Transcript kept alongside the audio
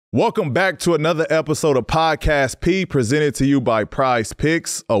Welcome back to another episode of Podcast P, presented to you by Prize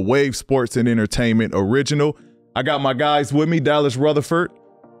Picks, a Wave Sports and Entertainment original. I got my guys with me, Dallas Rutherford,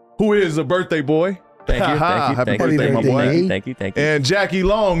 who is a birthday boy. Thank you. Happy birthday, my boy. Thank you. And Jackie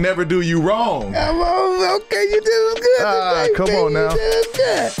Long, never do you wrong. Okay, you did good. Come on now. You did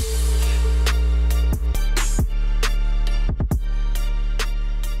good.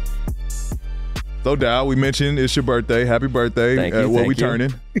 So, Dal, we mentioned it's your birthday. Happy birthday. Thank you. What we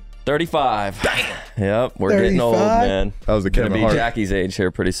turning? 35. Damn. Yep, we're 35? getting old, man. That was the Gonna Kevin be Hart. Jackie's age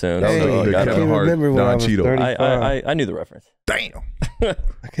here pretty soon. That was so the Kevin Hart, remember when I Don was Cheadle. 35. I knew the reference. Damn. I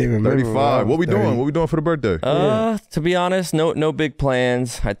can't remember. 35. What we doing? What we doing for the birthday? To be honest, no big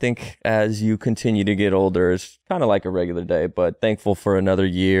plans. I think as you continue to get older, it's kind of like a regular day, but thankful for another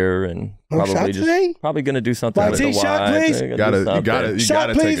year and probably gonna do something with the Martine, shot, wife. please. You gotta Shot,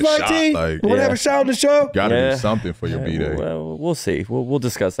 take please, a shot. Martine. Like, You want to have a shot on the show? gotta do something for your B-Day. Well, we'll see. We'll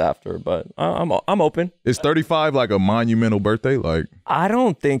discuss after, but I'm open. Is 35 like a monumental birthday? Like, I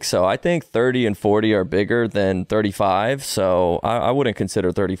don't think so. I think 30 and 40 are bigger than 35, so I wouldn't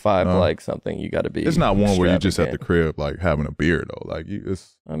consider 35 like something you got to be. it's not one where you just at the extravagant. crib like having a beer though. Like,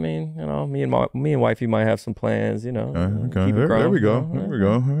 it's I mean, you know, me and wifey might have some plans. You know, okay. keep it There we go. growing. There we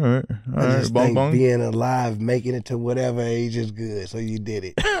go. All right. All I right. just Bong think bong. being alive, making it to whatever age is good. So you did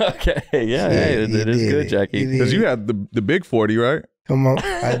it. Okay, hey, it is good, Jackie. Because you had the big 40, right? Come on,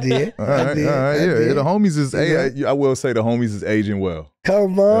 I did. All right. I did. All right. I Yeah. did. The homies is. I will say the homies is aging well.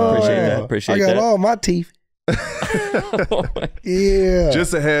 Come on. Appreciate I got that. all my teeth. Yeah.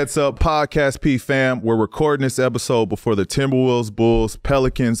 Just a heads up, Podcast P fam, we're recording this episode before the Timberwolves, Bulls,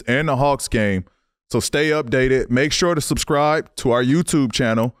 Pelicans, and the Hawks game. So stay updated. Make sure to subscribe to our YouTube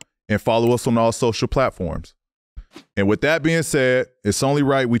channel and follow us on all social platforms. And with that being said, it's only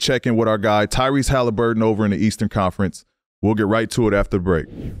right we check in with our guy, Tyrese Haliburton, over in the Eastern Conference. We'll get right to it after the break.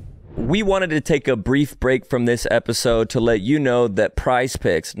 We wanted to take a brief break from this episode to let you know that Prize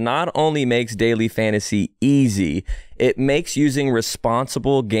Picks not only makes daily fantasy easy, it makes using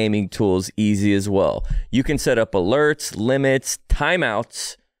responsible gaming tools easy as well. You can set up alerts, limits,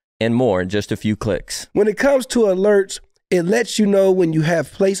 timeouts, and more in just a few clicks. When it comes to alerts, it lets you know when you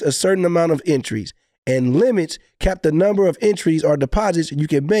have placed a certain amount of entries, and limits cap the number of entries or deposits you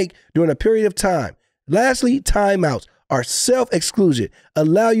can make during a period of time. Lastly, timeouts are self-exclusion,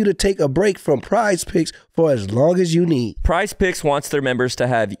 allow you to take a break from Prize Picks for as long as you need. Prize Picks wants their members to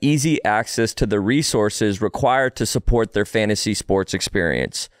have easy access to the resources required to support their fantasy sports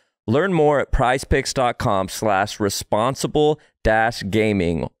experience. Learn more at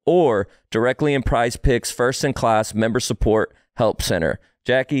prizepicks.com/responsible-gaming or directly in Prize Picks first-in-class member support help center.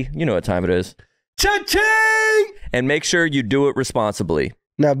 Jackie, you know what time it is. Cha-ching! And make sure you do it responsibly.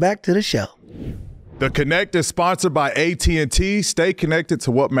 Now back to the show. The Connect is sponsored by AT&T. Stay connected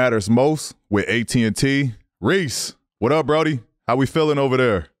to what matters most with AT&T. Reese, what up, Brody? How we feeling over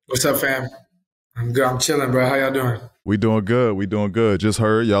there? What's up, fam? I'm good. I'm chilling, bro. How y'all doing? We doing good. We doing good. Just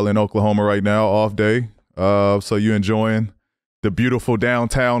heard y'all in Oklahoma right now, off day. So you enjoying the beautiful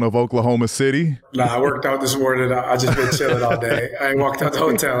downtown of Oklahoma City? Nah, I worked out this morning. I just been chilling all day. I ain't walked out the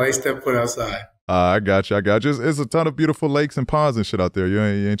hotel. I ain't stepped foot outside. I got you. It's a ton of beautiful lakes and ponds and shit out there. You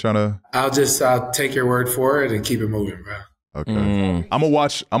ain't trying to. I'll take your word for it and keep it moving, bro. Okay. I'm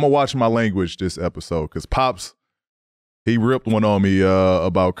gonna watch my language this episode because Pops, he ripped one on me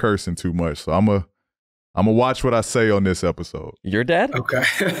about cursing too much. So I'm gonna watch what I say on this episode. Your dad? Okay.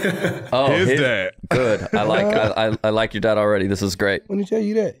 Oh, his dad. Good. I like your dad already. This is great. When did he tell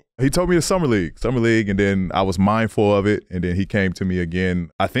you that? He told me the summer league, and then I was mindful of it, and then he came to me again.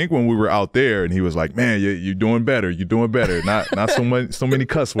 I think when we were out there, and he was like, "Man, you're doing better. You're doing better. Not so many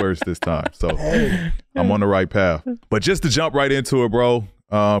cuss words this time." So I'm on the right path. But just to jump right into it, bro,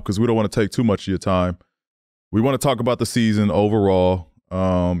 because we don't want to take too much of your time. We want to talk about the season overall.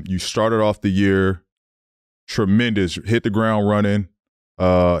 You started off the year tremendous, hit the ground running.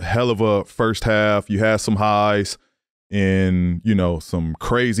 Hell of a first half. You had some highs. In, some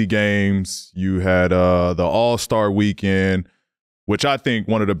crazy games. You had the All-Star weekend, which I think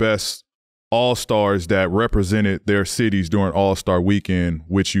one of the best All-Stars that represented their cities during All-Star weekend,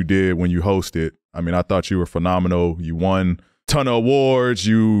 which you did when you hosted. I mean, I thought you were phenomenal. You won a ton of awards.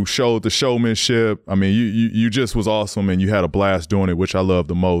 You showed the showmanship. I mean, you just was awesome, and you had a blast doing it, which I love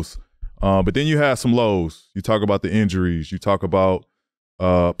the most. But then you had some lows. You talk about the injuries. You talk about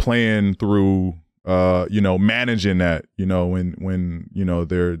playing through managing that, when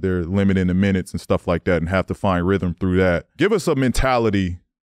they're limiting the minutes and stuff like that and have to find rhythm through that. Give us a mentality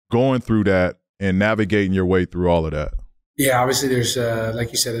going through that and navigating your way through all of that. Yeah, obviously there's, like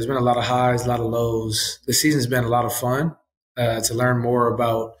you said, there's been a lot of highs, a lot of lows. The season's been a lot of fun. to learn more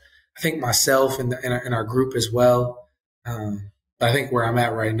about, I think, myself and in our group as well. But I think where I'm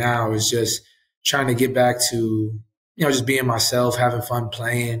at right now is just trying to get back to, just being myself, having fun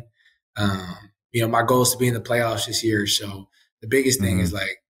playing. My goal is to be in the playoffs this year. So the biggest thing is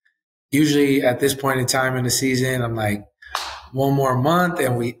like, usually at this point in time in the season, I'm like, one more month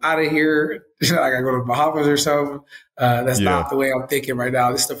and we out of here. I gotta go to Bahamas or something. That's not the way I'm thinking right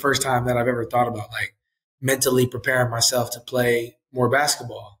now. This is the first time that I've ever thought about like mentally preparing myself to play more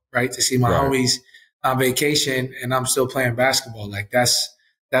basketball, right? To see my homies on vacation and I'm still playing basketball. Like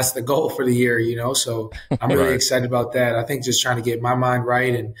that's the goal for the year, So I'm really excited about that. I think just trying to get my mind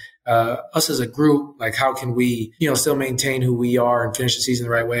right and us as a group, like how can we, still maintain who we are and finish the season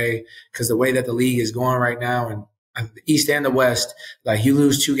the right way? Because the way that the league is going right now and the East and the West, like you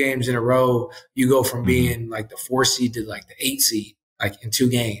lose 2 games in a row, you go from being like the 4 seed to like the 8 seed, like in 2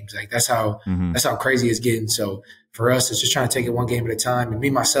 games. Like that's how crazy it's getting. So for us, it's just trying to take it one game at a time. And me,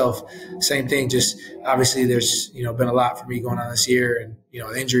 myself, same thing. Just obviously there's, been a lot for me going on this year and,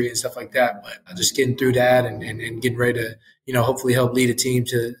 injury and stuff like that. But just getting through that and getting ready to, hopefully help lead a team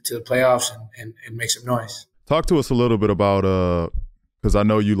to the playoffs and make some noise. Talk to us a little bit about, because I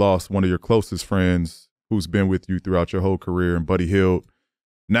know you lost one of your closest friends who's been with you throughout your whole career, and Buddy Hield.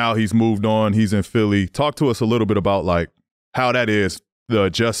 Now he's moved on. He's in Philly. Talk to us a little bit about like how that is, the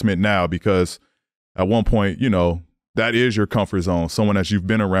adjustment now, because at one point, that is your comfort zone, someone that you've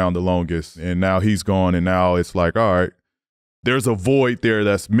been around the longest, and now he's gone, and now it's like, all right, there's a void there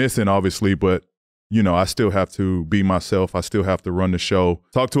that's missing, obviously, but, I still have to be myself. I still have to run the show.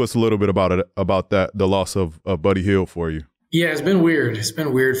 Talk to us a little bit about that, the loss of Buddy Hield for you. Yeah, it's been weird. It's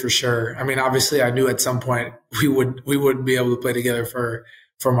been weird for sure. I mean, obviously, I knew at some point we wouldn't be able to play together for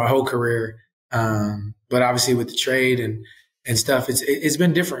my whole career. But obviously, with the trade and stuff, it's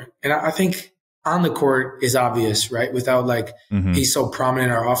been different. And I think on the court is obvious, right? Without like he's so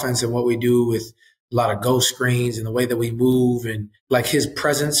prominent in our offense and what we do with a lot of ghost screens and the way that we move and like his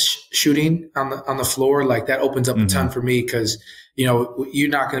presence shooting on the floor, like that opens up a ton for me because. You're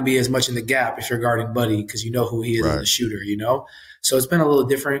not going to be as much in the gap if you're guarding Buddy because you know who he is as a shooter, So it's been a little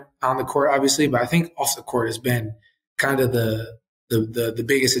different on the court, obviously, but I think off the court has been kind of the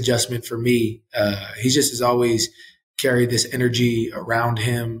biggest adjustment for me. He just has always carried this energy around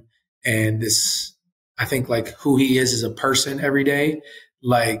him and this, I think, like who he is as a person every day.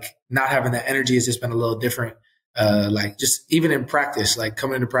 Like not having that energy has just been a little different. Like just even in practice, like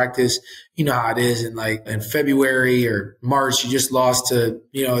coming into practice, you know how it is. And like in February or March, you just lost to,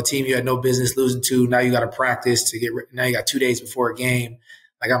 a team you had no business losing to. Now you got to practice now you got 2 days before a game.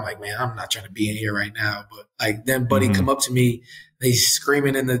 Like, I'm like, man, I'm not trying to be in here right now. But like then Buddy come up to me, and he's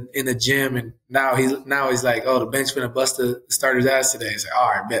screaming in the gym. And now he's like, oh, the bench finna bust the starter's ass today. It's like, all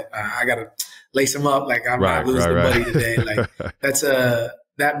right, bet I got to lace him up. Like I'm not losing to Buddy today. Like that's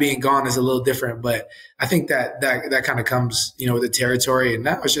that being gone is a little different, but I think that kind of comes, with the territory. And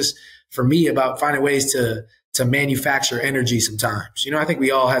that was just for me about finding ways to manufacture energy sometimes. I think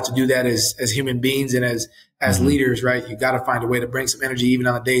we all have to do that as human beings and as leaders, right? You got to find a way to bring some energy even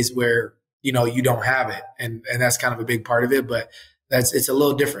on the days where, you don't have it. And that's kind of a big part of it, but it's a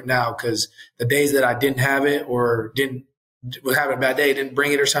little different now because the days that I didn't have it or was having a bad day, didn't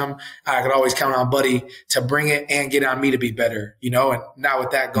bring it or something, I could always count on Buddy to bring it and get on me to be better, and now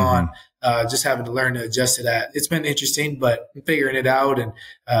with that gone, just having to learn to adjust to that. It's been interesting, but I'm figuring it out, and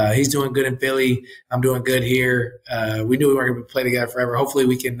he's doing good in Philly. I'm doing good here. We knew we weren't going to play together forever. Hopefully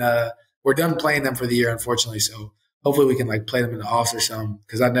we can, we're done playing them for the year, unfortunately, so hopefully we can like play them in the offs or something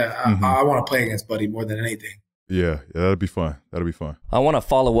because I want to play against Buddy more than anything. Yeah, that'd be fun. I want to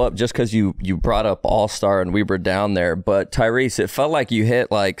follow up just because you brought up All-Star and we were down there. But Tyrese, it felt like you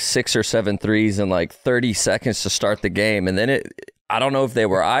hit like 6 or 7 threes in like 30 seconds to start the game. And then I don't know if they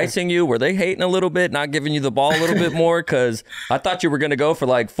were icing you. Were they hating a little bit, not giving you the ball a little bit more? Because I thought you were going to go for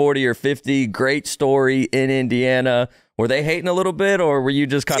like 40 or 50. Great story in Indiana. Were they hating a little bit, or were you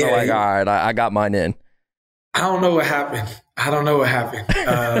just kind of like, all right, I got mine in? I don't know what happened.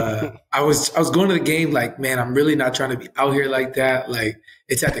 I was going to the game like, man, I'm really not trying to be out here like that. Like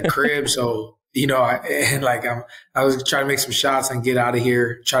it's at the crib. So, I was trying to make some shots and get out of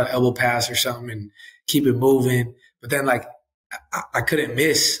here, try to elbow pass or something and keep it moving. But then like, I couldn't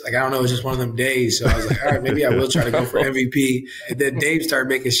miss. Like, I don't know. It was just one of them days. So I was like, all right, maybe I will try to go for MVP. And then Dave started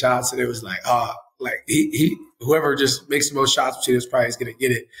making shots and it was like, like he whoever just makes the most shots between us probably is going to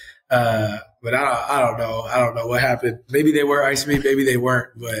get it. But I don't know. I don't know what happened. Maybe they were icing me. Maybe they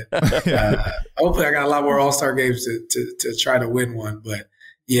weren't. But hopefully I got a lot more All-Star games to try to win one. But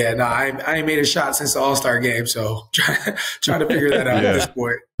yeah, no, I ain't made a shot since the All-Star game. So trying to figure that out at this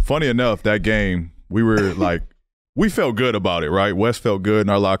point. Funny enough, that game, we were like we felt good about it, right? West felt good in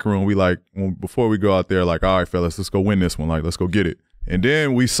our locker room. We like, before we go out there, like, all right, fellas, let's go win this one. Like, let's go get it. And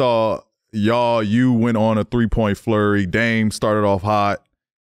then we saw you went on a 3-point flurry. Dame started off hot.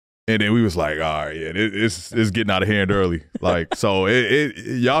 And then we was like, all right, yeah, it's getting out of hand early. Like, so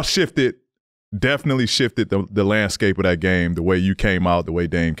y'all definitely shifted the landscape of that game, the way you came out, the way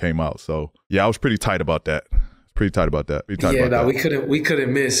Dame came out. So, yeah, I was pretty tight about that. We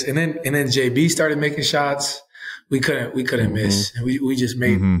couldn't miss. And then JB started making shots. We couldn't miss. And we just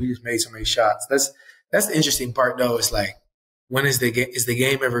made so many shots. That's the interesting part though. It's like, when is the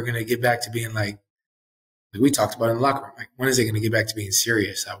game ever going to get back to being like we talked about in the locker room? Like, when is it going to get back to being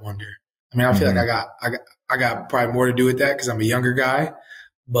serious? I wonder. I mean, I feel like I got probably more to do with that because I'm a younger guy.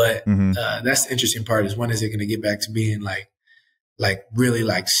 But that's the interesting part, is when is it going to get back to being like really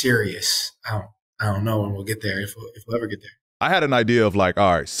like serious? I don't know when we'll get there, if we'll ever get there. I had an idea of like,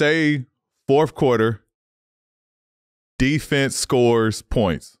 all right, say fourth quarter, defense scores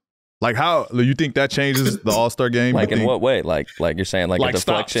points. Like, how you think that changes the All-Star game? Like, in what way? Like you're saying, like a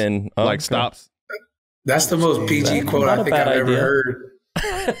deflection? Stops. Like stops. That's the most PG quote I think I've ever heard.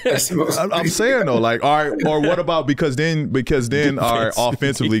 That's the most I'm saying though, like, all right, or what about because then our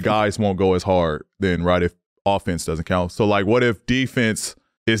offensively guys won't go as hard then, right? If offense doesn't count. So like, what if defense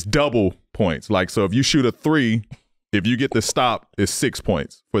is double points? Like, so if you shoot a 3, if you get the stop, it's 6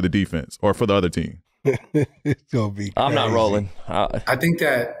 points for the defense or for the other team. It's gonna be crazy. I'm not rolling. I think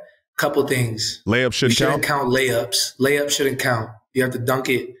that couple things. Layups shouldn't count. Layups. Layups shouldn't count. You have to dunk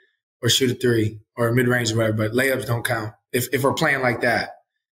it or shoot a 3 or a mid-range or whatever, but layups don't count. If we're playing like that,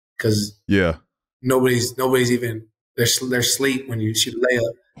 because nobody's even they're sleep when you shoot a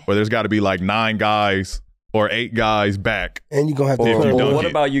layup. Or there's got to be like 9 guys or 8 guys back, and you're gonna have to. Or what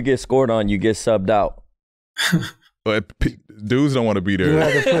about you get scored on, you get subbed out? But dudes don't want to be there. You're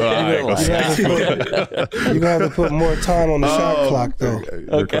gonna have to put more time on the shot clock, though.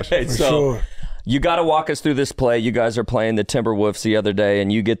 Okay, so sure. You got to walk us through this play. You guys are playing the Timberwolves the other day,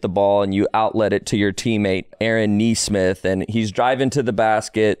 and you get the ball and you outlet it to your teammate, Aaron Nesmith, and he's driving to the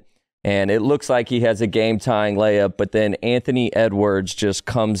basket, and it looks like he has a game-tying layup, but then Anthony Edwards just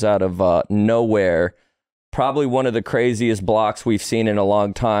comes out of nowhere. Probably one of the craziest blocks we've seen in a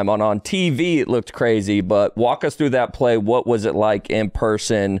long time. On TV, it looked crazy, but walk us through that play. What was it like in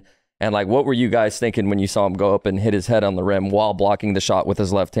person? And like, what were you guys thinking when you saw him go up and hit his head on the rim while blocking the shot with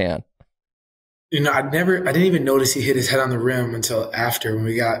his left hand? You know, I didn't even notice he hit his head on the rim until after, when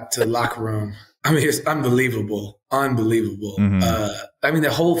we got to the locker room. I mean, it's unbelievable. Mm-hmm. I mean,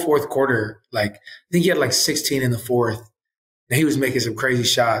 the whole fourth quarter, like, I think he had like 16 in the fourth, and he was making some crazy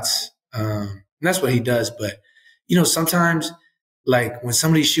shots. And that's what he does. But, you know, sometimes, like, when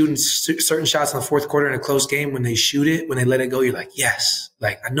somebody's shooting certain shots in the fourth quarter in a close game, when they shoot it, when they let it go, you're like, yes.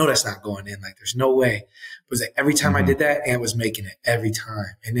 Like, I know that's not going in. Like, there's no way. But it's like every time I did that, Ant was making it every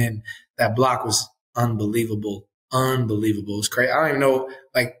time. And then that block was unbelievable. It was crazy. I don't even know.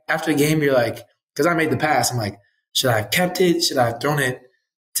 Like, after the game, you're like, because I made the pass, I'm like, should I have kept it? Should I have thrown it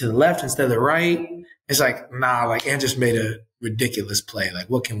to the left instead of the right? It's like, nah, like, Ant just made a ridiculous play. Like,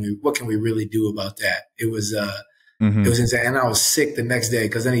 what can we really do about that? It was it was insane. And I was sick the next day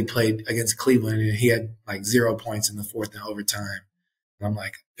because then he played against Cleveland and he had like 0 points in the fourth and overtime. And I'm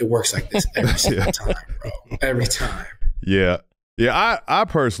like, it works like this every single time, bro. Every time. Yeah. I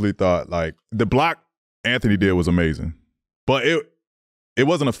personally thought like the block Anthony did was amazing, but it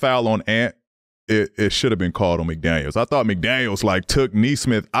wasn't a foul on Ant. It should have been called on McDaniels. I thought McDaniels like took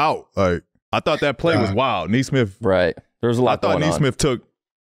Nesmith out. Like, I thought that play was wild. Nesmith, right? There's a lot. I thought Nesmith took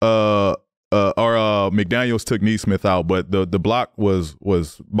McDaniels took Nesmith out, but the block was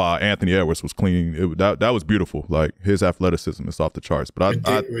by Anthony Edwards was clean. That was beautiful. Like, his athleticism is off the charts. But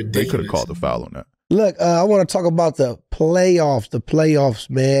they could have called the foul on that. Look, I want to talk about the playoffs,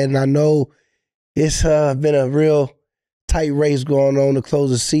 man. I know it's been a real tight race going on to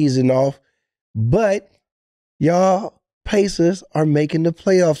close the season off, but y'all Pacers are making the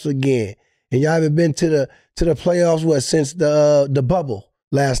playoffs again, and y'all haven't been to the playoffs since the bubble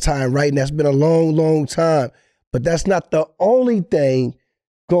last time, right? And that's been a long time. But that's not the only thing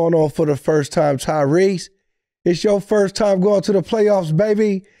going on for the first time, Tyrese. It's your first time going to the playoffs,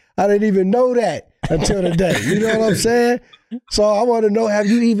 baby. I didn't even know that until today. You know what I'm saying? So I want to know, have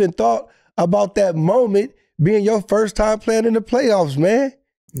you even thought about that moment being your first time playing in the playoffs, man?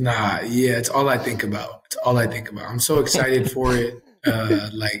 Nah, yeah, it's all I think about. I'm so excited for it.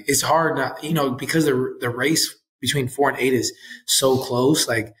 Like, it's hard not, you know, because the race between 4 and 8 is so close.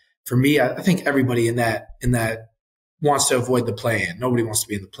 Like, for me, I think everybody in that wants to avoid the play-in. Nobody wants to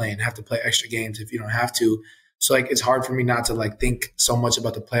be in the play-in, have to play extra games if you don't have to. So, like, it's hard for me not to, like, think so much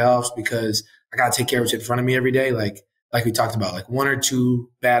about the playoffs because I got to take care of what's in front of me every day. Like we talked about, like 1 or 2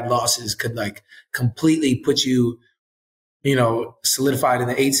 bad losses could like completely put you, solidified in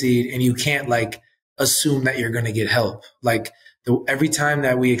the 8 seed, and you can't like assume that you're going to get help. Like every time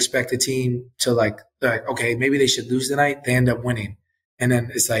that we expect a team to like, okay, maybe they should lose tonight, they end up winning. And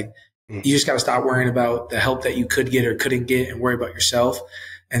then it's like, you just got to stop worrying about the help that you could get or couldn't get and worry about yourself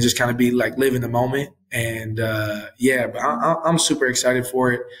and just kind of be like, live in the moment. And but I'm super excited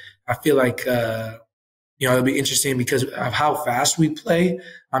for it. I feel like, it'll be interesting because of how fast we play.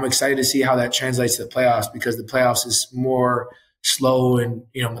 I'm excited to see how that translates to the playoffs, because the playoffs is more slow and,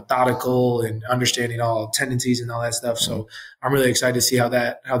 methodical and understanding all tendencies and all that stuff. So I'm really excited to see how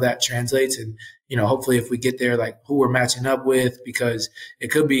that translates. And, hopefully if we get there, like who we're matching up with, because it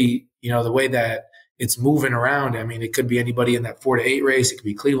could be, the way that it's moving around. I mean, it could be anybody in that 4 to 8 race. It could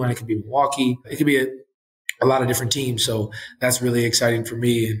be Cleveland. It could be Milwaukee. It could be a lot of different teams. So that's really exciting for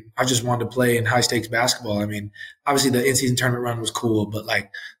me. And I just wanted to play in high stakes basketball. I mean, obviously the in-season tournament run was cool, but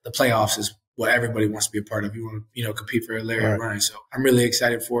like the playoffs is what everybody wants to be a part of. You want to, compete for a Larry run. So I'm really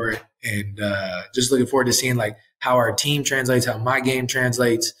excited for it. And just looking forward to seeing like how our team translates, how my game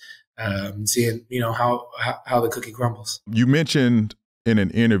translates, seeing, how the cookie crumbles. You mentioned in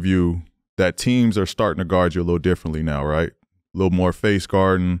an interview that teams are starting to guard you a little differently now, right? A little more face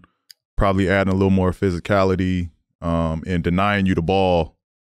guarding, probably adding a little more physicality, and denying you the ball.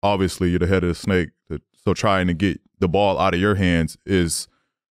 Obviously, you're the head of the snake, so trying to get the ball out of your hands is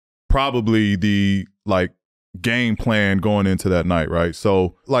probably the game plan going into that night, right?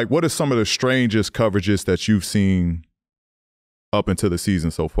 So, what are some of the strangest coverages that you've seen up into the season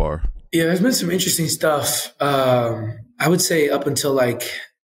so far? Yeah, there's been some interesting stuff. I would say up until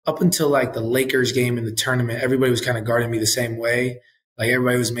the Lakers game in the tournament, everybody was kind of guarding me the same way. Like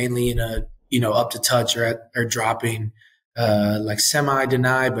everybody was mainly in a, up to touch or dropping, like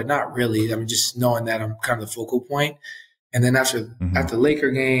semi-deny, but not really. I mean, just knowing that I'm kind of the focal point. And then after the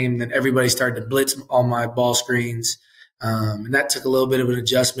Laker game, then everybody started to blitz all my ball screens. And that took a little bit of an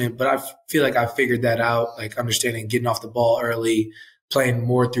adjustment, but I feel like I figured that out, like understanding getting off the ball early, playing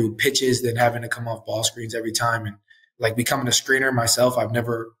more through pitches than having to come off ball screens every time. And like becoming a screener myself, I've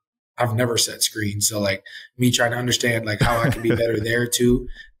never set screens. So like me trying to understand like how I can be better there too.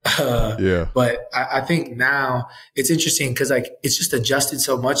 But I think now it's interesting because like it's just adjusted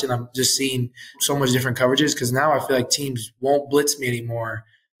so much, and I'm just seeing so much different coverages, because now I feel like teams won't blitz me anymore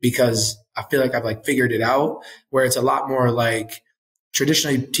because I feel like I've like figured it out, where it's a lot more like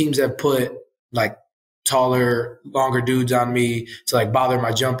traditionally teams have put like taller, longer dudes on me to like bother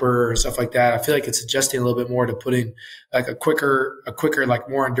my jumper and stuff like that. I feel like it's adjusting a little bit more to putting like a quicker, like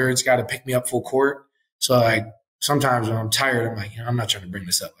more endurance guy to pick me up full court. So like sometimes when I'm tired, I'm like, I'm not trying to bring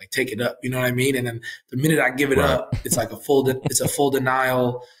this up, like take it up, you know what I mean? And then the minute I give it up, it's like it's a full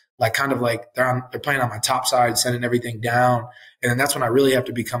denial, like kind of like they're playing on my top side, sending everything down. And then that's when I really have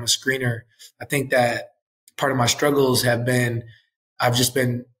to become a screener. I think that part of my struggles have been, I've just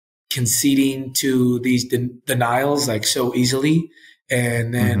been conceding to these denials like so easily.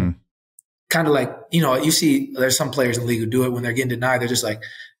 And then kind of like, you see there's some players in the league who do it when they're getting denied. They're just like,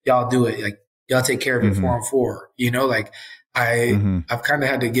 y'all do it. Like y'all take care of it 4-on-4, like I've kind of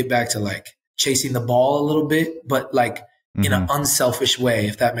had to get back to like chasing the ball a little bit, but like in an unselfish way,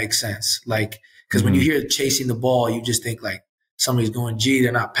 if that makes sense. Like, cause when you hear chasing the ball, you just think like somebody's going, gee,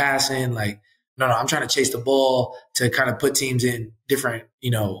 they're not passing. Like, no, I'm trying to chase the ball to kind of put teams in different,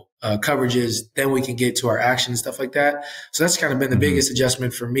 coverages. Then we can get to our action and stuff like that. So that's kind of been the biggest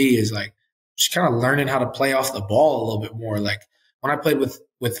adjustment for me, is like just kind of learning how to play off the ball a little bit more. Like when I played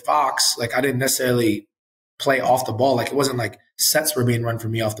with Fox, like I didn't necessarily play off the ball. Like it wasn't like sets were being run for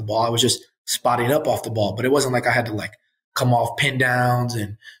me off the ball. I was just spotting up off the ball, but it wasn't like I had to like come off pin downs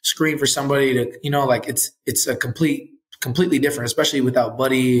and screen for somebody to, like it's a completely different, especially without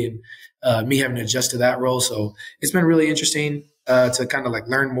Buddy and me having to adjust to that role. So it's been really interesting to kind of like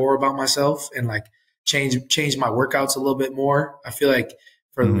learn more about myself and like change my workouts a little bit more. I feel like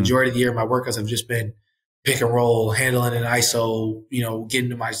for the majority of the year, my workouts have just been pick and roll, handling an ISO,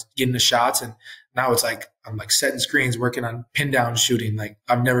 getting the shots. And now it's like, I'm like setting screens, working on pin down shooting. Like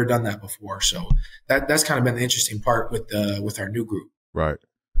I've never done that before. So that's kind of been the interesting part with our new group. Right.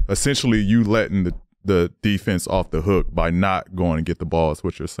 Essentially you letting the defense off the hook by not going and get the ball is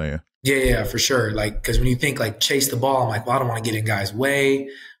what you're saying. Yeah, for sure. Like, cause when you think like chase the ball, I'm like, well, I don't want to get in guys' way,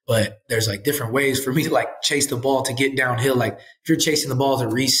 but there's like different ways for me to like chase the ball to get downhill. Like if you're chasing the ball to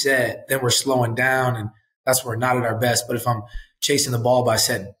reset, then we're slowing down and that's where we're not at our best. But if I'm chasing the ball by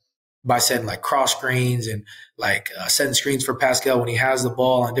setting like cross screens and like setting screens for Pascal when he has the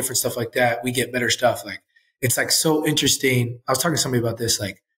ball and different stuff like that, we get better stuff. Like it's like so interesting. I was talking to somebody about this.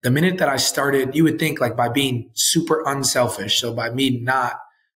 Like the minute that I started, you would think like by being super unselfish, so by me not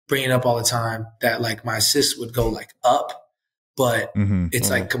bringing it up all the time, that like my assists would go like up, but it's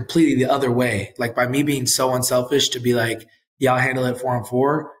like completely the other way. Like by me being so unselfish to be like, yeah, I'll handle it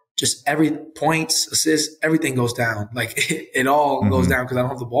 4-on-4. Just every points, assists, everything goes down. Like it all goes down because I don't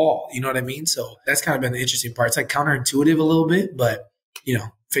have the ball. You know what I mean? So that's kind of been the interesting part. It's like counterintuitive a little bit, but you know,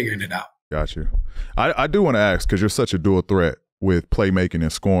 figuring it out. Got you. I do want to ask, because you're such a dual threat with playmaking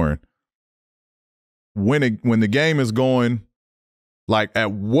and scoring. When the game is going, like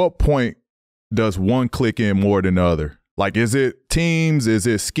at what point does one click in more than the other? Like, is it teams? Is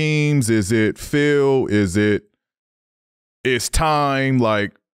it schemes? Is it feel? It's time?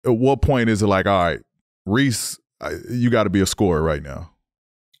 Like, at what point is it like, all right, Reese, you got to be a scorer right now?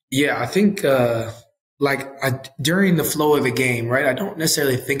 Yeah, I think during the flow of the game, right? I don't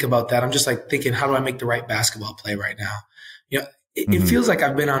necessarily think about that. I'm just like thinking, how do I make the right basketball play right now? You know, it feels like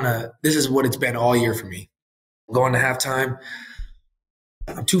I've been this is what it's been all year for me. Going to halftime,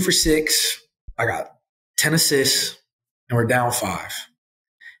 I'm 2 for 6. I got 10 assists and we're down 5.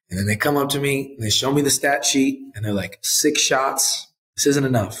 And then they come up to me and they show me the stat sheet and they're like, 6 shots. This isn't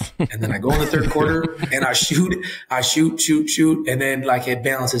enough. And then I go in the third quarter and I shoot. And then like it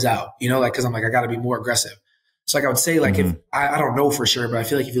balances out, you know, like, cause I'm like, I gotta be more aggressive. So like I would say like, if I don't know for sure, but I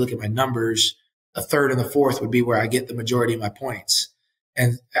feel like if you look at my numbers, the third and the fourth would be where I get the majority of my points.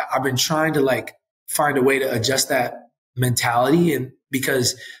 And I've been trying to like find a way to adjust that mentality. And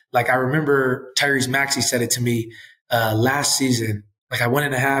because like, I remember Tyrese Maxey said it to me last season. Like I went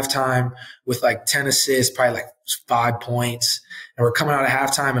into halftime with like 10 assists, probably like 5 points. And we're coming out of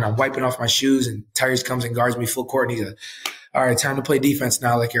halftime and I'm wiping off my shoes and Tyrese comes and guards me full court and he's like, all right, time to play defense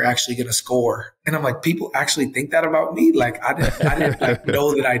now. Like you're actually going to score. And I'm like, people actually think that about me? Like I didn't like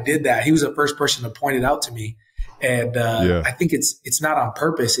know that I did that. He was the first person to point it out to me. And I think it's not on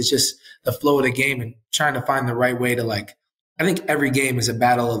purpose. It's just the flow of the game and trying to find the right way to like, I think every game is a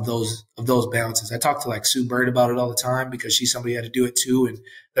battle of those balances. I talk to like Sue Bird about it all the time because she's somebody who had to do it too. And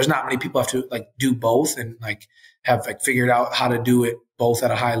there's not many people have to like do both and like have like figured out how to do it both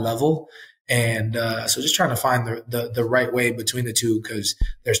at a high level. And so just trying to find the right way between the two, because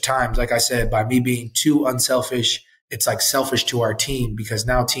there's times, like I said, by me being too unselfish, it's like selfish to our team because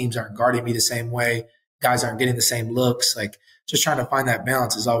now teams aren't guarding me the same way. Guys aren't getting the same looks. Like just trying to find that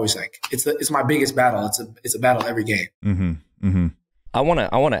balance is always like, it's my biggest battle. It's a battle every game. I want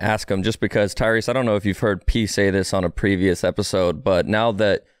to ask him, just because Tyrese, I don't know if you've heard P say this on a previous episode, but now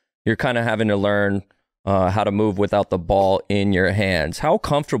that you're kind of having to learn how to move without the ball in your hands, how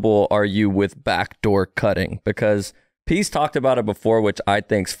comfortable are you with backdoor cutting? Because P's talked about it before, which I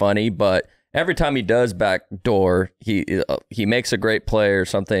think's funny, but every time he does backdoor, he makes a great play or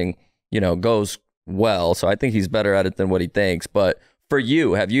something, you know, goes well. So I think he's better at it than what he thinks. But for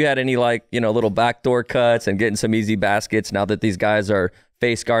you, have you had any like, you know, little backdoor cuts and getting some easy baskets now that these guys are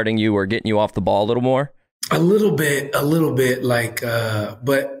face guarding you or getting you off the ball a little more? A little bit like,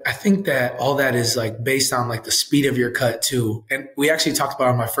 but I think that all that is like based on like the speed of your cut too. And we actually talked about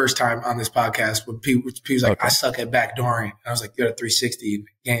it on my first time on this podcast when P was like, I suck at backdooring. And I was like, you're at 360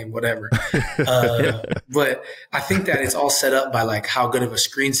 game, whatever. But I think that it's all set up by like how good of a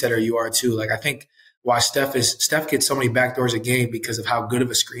screen setter you are too. Like I think why Steph gets so many backdoors a game because of how good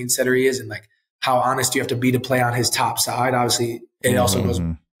of a screen setter he is and like how honest you have to be to play on his top side. Obviously, it also goes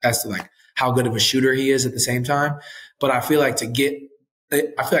as to like how good of a shooter he is at the same time. But I feel like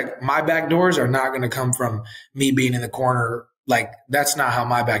my backdoors are not going to come from me being in the corner. Like that's not how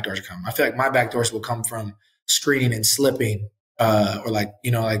my backdoors come. I feel like my backdoors will come from screening and slipping, or like,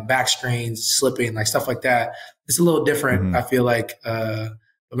 you know, like back screens, slipping, like stuff like that. It's a little different. I feel like,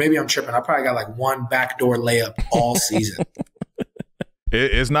 but maybe I'm tripping. I probably got like one backdoor layup all season.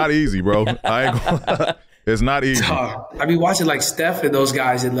 It's not easy, bro. It's not easy. I be watching like Steph and those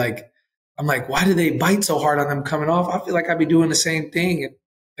guys and like, I'm like, why do they bite so hard on them coming off? I feel like I'd be doing the same thing and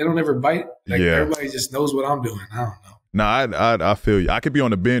they don't ever bite. Like everybody just knows what I'm doing. I don't know. No, I feel you. I could be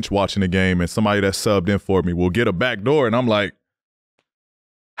on the bench watching the game and somebody that subbed in for me will get a back door and I'm like,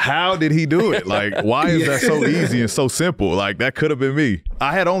 how did he do it? Like, why is that so easy and so simple? Like, that could have been me.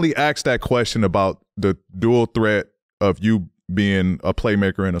 I had only asked that question about the dual threat of you being a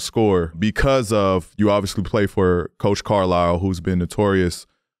playmaker and a scorer because of you obviously play for Coach Carlisle, who's been notorious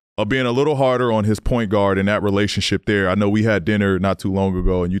of being a little harder on his point guard and that relationship there. I know we had dinner not too long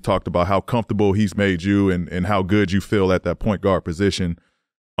ago and you talked about how comfortable he's made you and how good you feel at that point guard position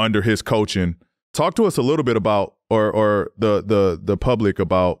under his coaching. Talk to us a little bit about or the public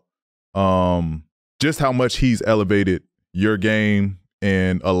about just how much he's elevated your game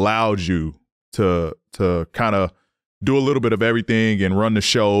and allowed you to kind of do a little bit of everything and run the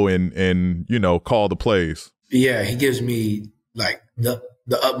show and you know, call the plays? Yeah, he gives me like the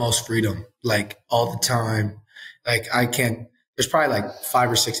utmost freedom, like all the time. Like there's probably like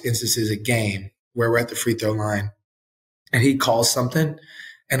 5 or 6 instances a game where we're at the free throw line and he calls something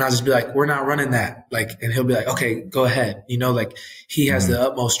and I'll just be like, we're not running that. Like, and he'll be like, okay, go ahead. You know, like he has the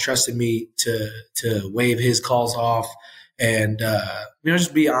utmost trust in me to wave his calls off and, you know,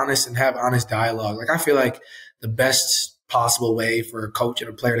 just be honest and have honest dialogue. Like, I feel like the best possible way for a coach and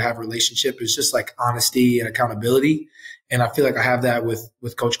a player to have a relationship is just like honesty and accountability. And I feel like I have that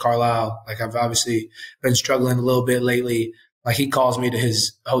with Coach Carlisle. Like, I've obviously been struggling a little bit lately. Like, he calls me to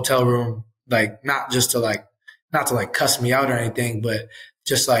his hotel room, like, not to cuss me out or anything, but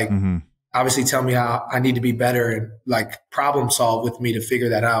just like obviously tell me how I need to be better and like problem solve with me to figure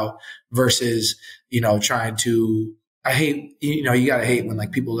that out versus, you know, trying to, I hate, you know, you got to hate when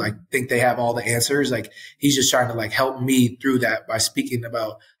like people like think they have all the answers. Like, he's just trying to like help me through that by speaking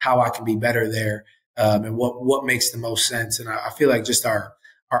about how I can be better there. And what makes the most sense. And I feel like just our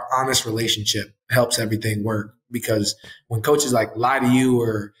honest relationship helps everything work, because when coaches like lie to you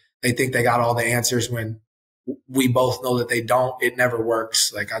or they think they got all the answers when we both know that they don't, it never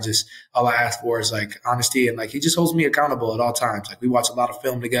works. Like, all I ask for is like honesty, and like he just holds me accountable at all times. Like, we watch a lot of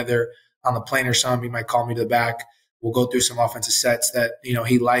film together on the plane or something. He might call me to the back. We'll go through some offensive sets that, you know,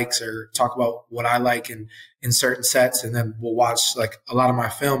 he likes, or talk about what I like in certain sets. And then we'll watch like a lot of my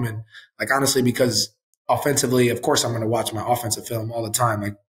film. And like, honestly, because offensively, of course, I'm going to watch my offensive film all the time,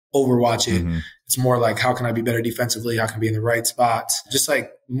 like overwatch it. It's more like, how can I be better defensively? How can I be in the right spots? Just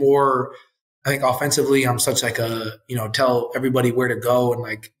like more, I think offensively, I'm such like a, you know, tell everybody where to go and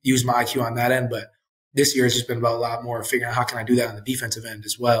like use my IQ on that end. But this year has just been about a lot more figuring out how can I do that on the defensive end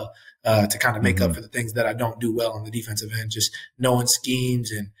as well, to kind of make up for the things that I don't do well on the defensive end, just knowing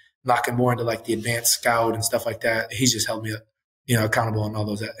schemes and knocking more into like the advanced scout and stuff like that. He's just held me, you know, accountable in all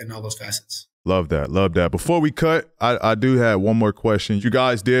those facets. Love that. Love that. Before we cut, I do have one more question. You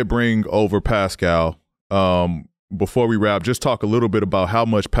guys did bring over Pascal. Before we wrap, just talk a little bit about how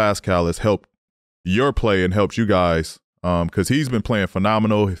much Pascal has helped your play and helped you guys, because he's been playing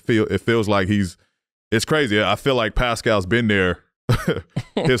phenomenal. It feels like it's crazy. I feel like Pascal's been there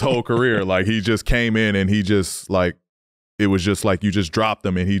his whole career. Like, he just came in and he just like, it was just like you just dropped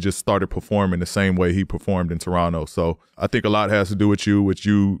him and he just started performing the same way he performed in Toronto. So I think a lot has to do with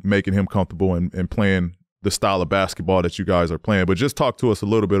you making him comfortable and playing the style of basketball that you guys are playing. But just talk to us a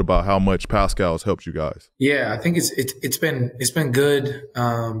little bit about how much Pascal has helped you guys. Yeah, I think it's been good.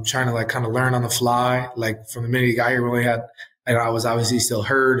 Trying to like kind of learn on the fly. Like, from the minute he got here, I was obviously still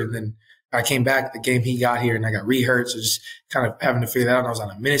hurt, and then I came back the game he got here and I got re-hurt. So just kind of having to figure that out. And I was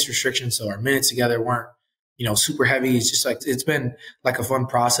on a minutes restriction, so our minutes together weren't, you know, super heavy. It's just like, it's been like a fun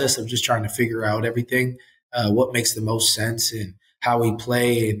process of just trying to figure out everything, what makes the most sense and how we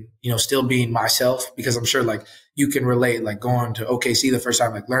play, and, you know, still being myself, because I'm sure like you can relate, like going to OKC the first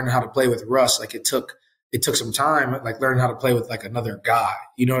time, like learning how to play with Russ. Like, it took some time, like learning how to play with like another guy.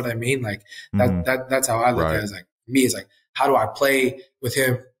 You know what I mean? Like that's how I look at it. It's like, me, it's like, how do I play with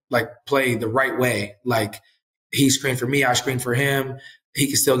him? Like, play the right way. Like, he screened for me, I screened for him. He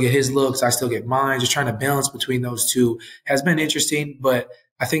can still get his looks, I still get mine. Just trying to balance between those two has been interesting. But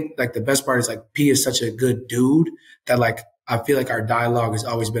I think like the best part is like, P is such a good dude that like, I feel like our dialogue has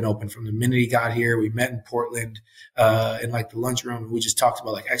always been open from the minute he got here. We met in Portland, in like the lunchroom, and we just talked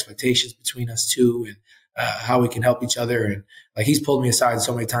about like expectations between us two, and how we can help each other. And like, he's pulled me aside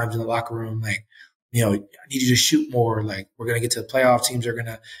so many times in the locker room, like, you know, I need you to shoot more. Like, we're going to get to the playoff. Teams are going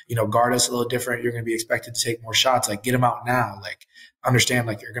to, you know, guard us a little different. You're going to be expected to take more shots. Like, get them out now. Like, understand,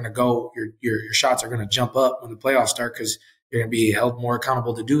 like, you're going to go, your shots are going to jump up when the playoffs start, because you're going to be held more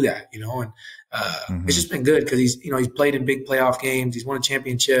accountable to do that, you know? And it's just been good because he's played in big playoff games. He's won a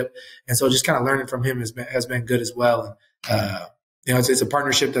championship. And so just kind of learning from him has been good as well. And, you know, it's a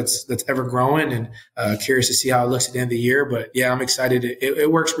partnership that's ever growing, and curious to see how it looks at the end of the year. But yeah, I'm excited.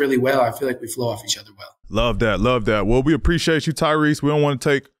 It works really well. I feel like we flow off each other well. Love that. Love that. Well, we appreciate you, Tyrese. We don't want to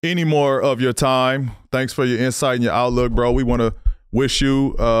take any more of your time. Thanks for your insight and your outlook, bro. We want to wish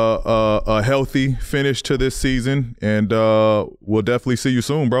you a healthy finish to this season, and we'll definitely see you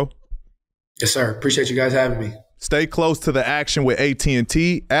soon, bro. Yes, sir. Appreciate you guys having me. Stay close to the action with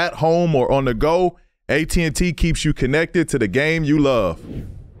AT&T, at home or on the go. AT&T keeps you connected to the game you love.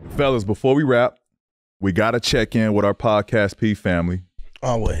 Fellas, before we wrap, we got to check in with our Podcast P family.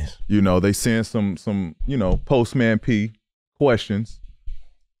 Always. You know, they send some you know, Postman P questions.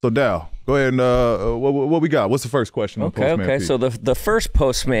 So Dow, go ahead and what we got? What's the first question? On Postman Okay. P? So the first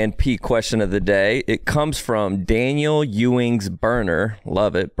Postman P question of the day, it comes from Daniel Ewing's burner.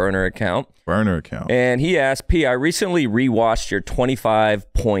 Love it, burner account. Burner account. And he asked, P, I recently rewatched your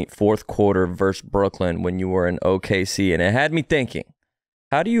 25-point fourth quarter versus Brooklyn when you were in OKC, and it had me thinking,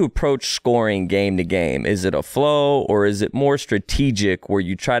 how do you approach scoring game to game? Is it a flow, or is it more strategic where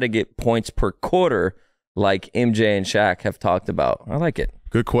you try to get points per quarter like MJ and Shaq have talked about? I like it.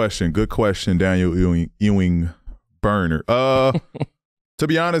 Good question, Daniel Ewing burner. To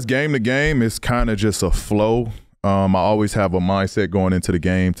be honest, game to game is kind of just a flow. I always have a mindset going into the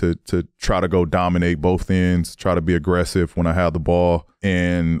game to try to go dominate both ends, try to be aggressive when I have the ball,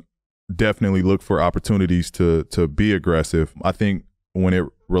 and definitely look for opportunities to be aggressive. I think when it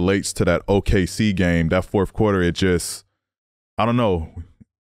relates to that OKC game, that fourth quarter, it just, I don't know.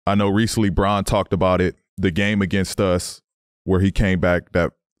 I know recently Bron talked about it, the game against us, where he came back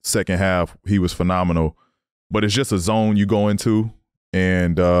that second half, he was phenomenal. But it's just a zone you go into,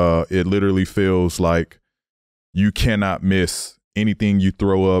 and it literally feels like you cannot miss anything you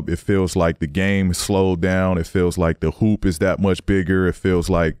throw up. It feels like the game is slowed down. It feels like the hoop is that much bigger. It feels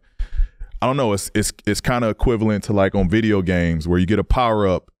like, I don't know, it's kind of equivalent to like on video games where you get a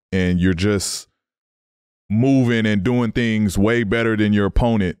power-up and you're just moving and doing things way better than your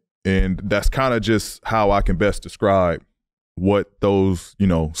opponent. And that's kind of just how I can best describe what those,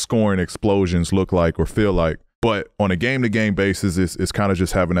 scoring explosions look like or feel like. But on a game-to-game basis, it's kind of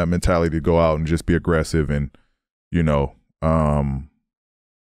just having that mentality to go out and just be aggressive and,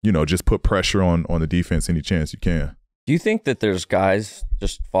 just put pressure on the defense any chance you can. Do you think that there's guys,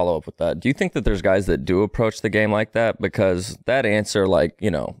 just follow up with that, do you think that there's guys that do approach the game like that? Because that answer,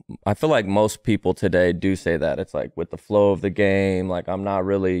 I feel like most people today do say that. It's like with the flow of the game, like I'm not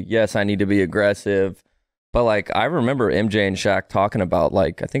really, yes, I need to be aggressive. But I remember MJ and Shaq talking about,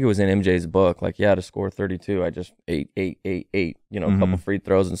 I think it was in MJ's book, to score 32, I just eight, a couple free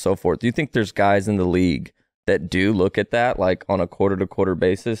throws and so forth. Do you think there's guys in the league that do look at that on a quarter-to-quarter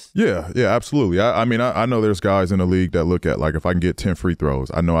basis? Yeah, absolutely. I know there's guys in the league that look at if I can get 10 free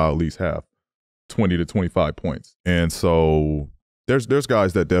throws, I know I'll at least have 20 to 25 points. And so there's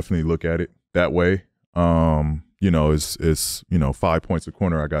guys that definitely look at it that way. It's 5 points a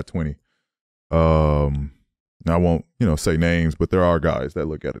corner, I got 20. I won't, say names, but there are guys that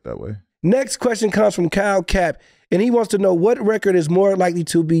look at it that way. Next question comes from Kyle Cap, and he wants to know what record is more likely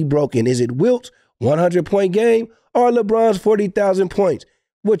to be broken. Is it Wilt's 100-point game or LeBron's 40,000 points?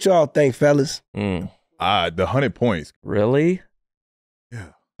 What y'all think, fellas? The 100 points. Really?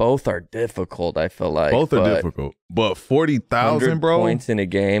 Yeah. Both are difficult, I feel like. Both are difficult. But 40,000, bro? points in a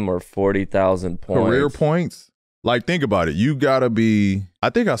game or 40,000 points? Career points? Think about it. You got to be, I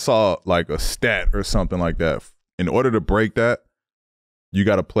think I saw a stat or something like that. In order to break that, you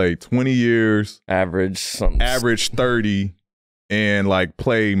got to play 20 years. Average 30. And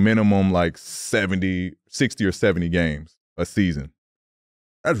play minimum 60 or 70 games a season.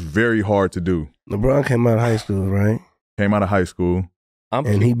 That's very hard to do. LeBron came out of high school, right? Came out of high school.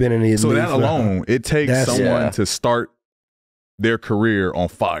 And he been in the So that alone, it takes someone to start their career on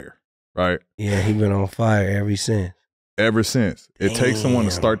fire, right? Yeah, he been on fire ever since. It takes someone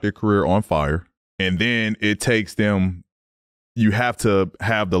to start their career on fire. And then it takes them, you have to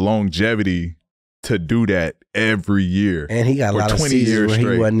have the longevity to do that every year. And he got a lot of seasons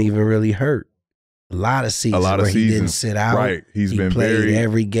where he wasn't even really hurt. A lot of seasons where he didn't sit out. Right. He been played very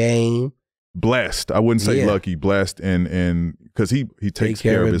every game. Blessed. I wouldn't say lucky, blessed, and because he takes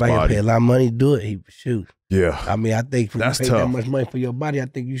care of his body. Pay a lot of money to do it. Yeah. I mean, I think that's you pay tough. that much money for your body, I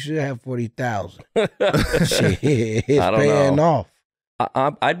think you should have 40,000. Shit, it's I don't paying know.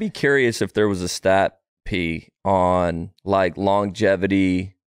 off. I'd be curious if there was a stat, P, on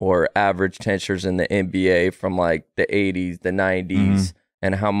longevity or average temperatures in the NBA from the 80s, the 90s,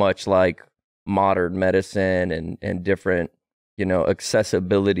 and how much modern medicine and different,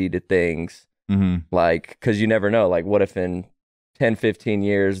 accessibility to things. Because you never know, what if in 10, 15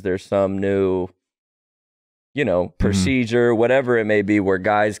 years there's some new, procedure, whatever it may be, where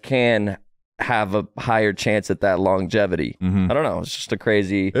guys can have a higher chance at that longevity. I don't know. It's just a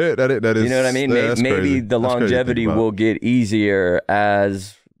crazy, that is, you know what I mean? Maybe crazy. the longevity will get easier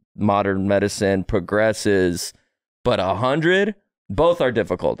as modern medicine progresses, but 100, both are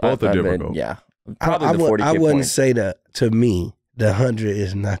difficult. Both are difficult. Yeah. Probably the 40 I wouldn't points. say that, to me, the 100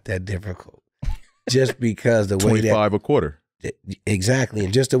 is not that difficult. Just because the way 25 a quarter. Exactly.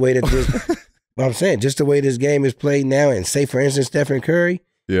 And just the way that this, I'm saying, just the way this game is played now, and say, for instance, Stephen Curry,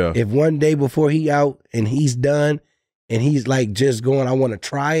 if one day before he out and he's done and he's just going, I want to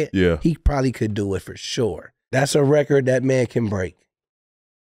try it, he probably could do it for sure. That's a record that man can break.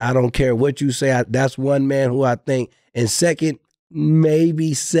 I don't care what you say. That's one man who I think. And second,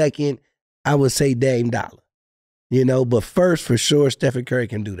 maybe second, I would say Dame Dollar. You know, but first, for sure, Stephen Curry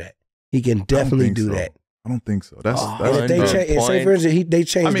can do that. He can definitely do that. I don't think so. That's and if they say, for instance, they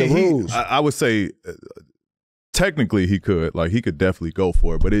changed the rules. I would say technically he could. Like, he could definitely go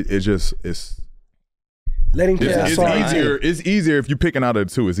for it, but it's letting it's easier. It's easier if you're picking out of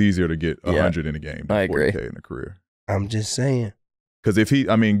the two. It's easier to get 100 in a game. I agree. 40K in a career. I'm just saying. Because if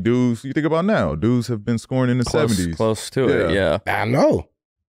dudes, you think about now, dudes have been scoring in the 70s. Close to it, yeah. I know.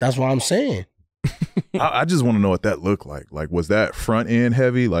 That's what I'm saying. I just want to know what that looked like. Like, was that front end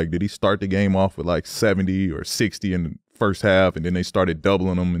heavy? Like, did he start the game off with like 70 or 60 in the first half, and then they started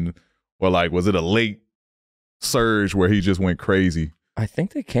doubling him? Or like, was it a late surge where he just went crazy? I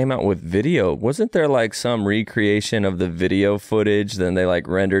think they came out with video. Wasn't there like some recreation of the video footage? Then they like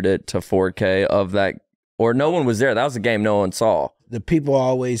rendered it to 4K of that, or no one was there. That was a game no one saw. The people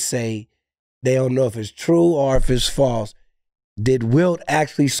always say they don't know if it's true or if it's false. Did Wilt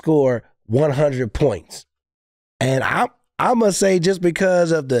actually score 100 points? And I must say, just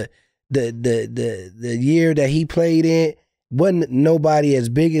because of the year that he played in, wasn't nobody as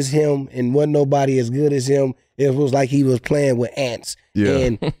big as him and wasn't nobody as good as him. It was like he was playing with ants. Yeah.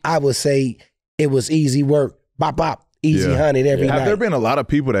 And I would say it was easy work. Bop, bop, easy 100 every night. Have there been a lot of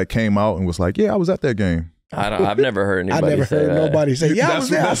people that came out and was like, yeah, I was at that game? I've never heard anybody I never say heard that. Nobody say, yeah, I was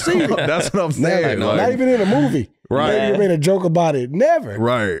there. I seen it. That's what I'm saying. Not even in a movie. Right. Never made a joke about it. Never.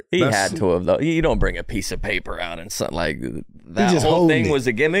 Right. He had to have, though. You don't bring a piece of paper out and something like that. Whole thing was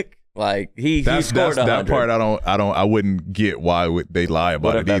a gimmick. Like he scored 100. That part I wouldn't get why they lie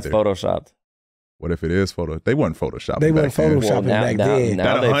about it either. What if that's photoshopped? What if it is photo? They weren't photoshopping. They weren't photoshopping back then.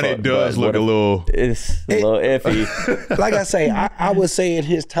 That 100 does look a little. It's a little iffy. Like I say, I would say in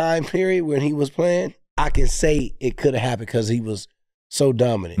his time period when he was playing, I can say it could have happened because he was so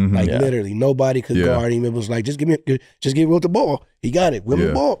dominant. Mm-hmm. Like literally, nobody could guard him. It was like just give Wilt the ball. He got it. Win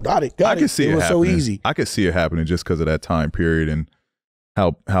the ball. Got it. I can see it was happening. So easy. I could see it happening just because of that time period and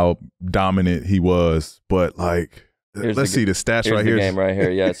how dominant he was. But like, let's see the stats right here. Game right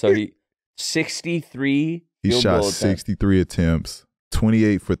here. Yeah. So he 63. He shot 63 attempts,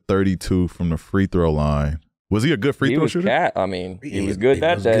 28 for 32 from the free throw line. Was he a good free throw shooter? He was good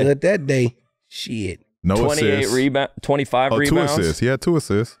that day. Good that day. Shit. No 28 assists. 25 rebounds. 2 assists. He had 2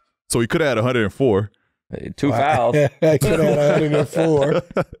 assists. So he could have had 104. 2 fouls. I could have had 104.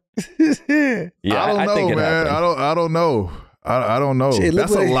 Yeah, I don't know, man. I don't know. I don't know. Shit,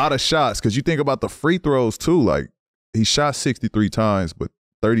 that's a lot of shots because you think about the free throws too. Like, he shot 63 times, but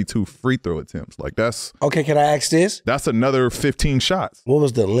 32 free throw attempts. Like, that's okay. Can I ask this? That's another 15 shots. What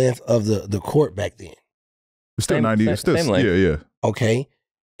was the length of the court back then? It's still 90. It's still same length. Yeah. Okay,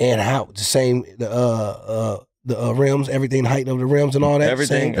 and how the same the rims, everything, height of the rims and all that.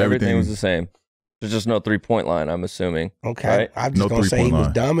 Everything was the same. There's just no 3-point line, I'm assuming. Okay, right? I'm just gonna say he was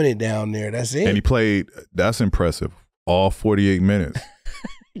dominant down there. That's it. And he played. That's impressive. All 48 minutes.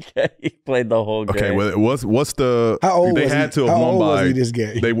 Yeah, he played the whole game. Okay, well, what's the? How old they was had he? to have How won old by. Was he this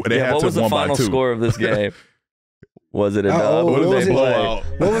game? They had what to was have the won by final 2. score of this game? Was it a How dub? old What was did they it? play?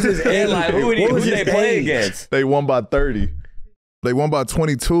 What was his age? Like, who did they play against? They won by 30. They won by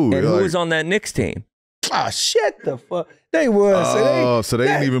 22. And who was on that Knicks team? Oh, shit the fuck. They won. So they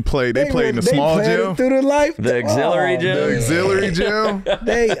didn't even play. They played in the small gym. Through the life. The auxiliary gym? The auxiliary gym.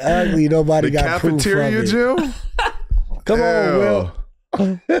 They ugly. Nobody The got proof cafeteria of it. gym. Come on, Will.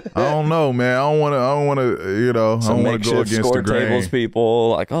 I don't know, man. I don't want to. I don't want to go against score the grain. tables people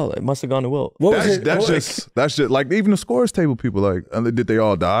like, oh, it must have gone to Wilt. That's just like even the scores table people. Like, did they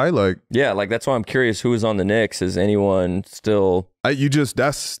all die? Like, yeah, like that's why I'm curious who was on the Knicks. Is anyone still?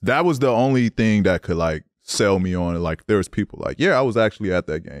 That was the only thing that could like sell me on it. Like, there was people like, yeah, I was actually at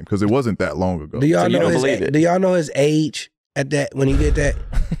that game because it wasn't that long ago. Do y'all you know don't his? believe it? Do y'all know his age at that when he did that?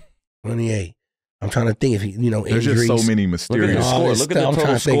 28. I'm trying to think if he, There's injuries. just so many Look at mysterious. the score. this Look at the stuff. I'm total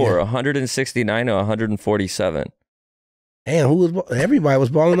trying to think score: of- 169 to 147. Damn, everybody was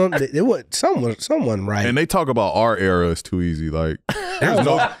balling on. There was someone right. And they talk about our era is too easy. Like, That was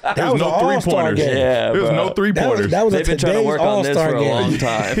there's no an 3 pointers. game. Yeah, There's no 3 pointers. That was They've been trying to today's work on this All-Star for a long game.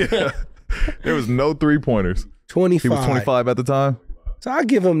 time. There was no 3 pointers. 25. He was 25 at the time. So I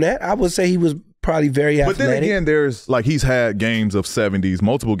give him that. I would say he was probably very athletic. But then again, there's like he's had games of 70s,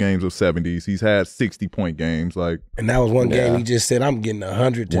 multiple games of 70s. He's had 60-point games. Like, and that was one game he just said, "I'm getting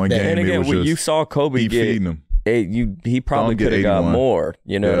 100 today." One game. And again, it was you saw Kobe get feeding him. He probably Don't get could have got 81. more.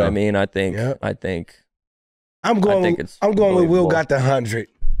 You know what Yeah. I mean? I think. I'm going. think it's I'm going with Will. believable. Got the 100.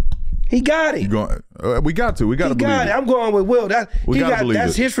 He got it. We got to. We got to He believe got it. it. I'm going with Will. We gotta believe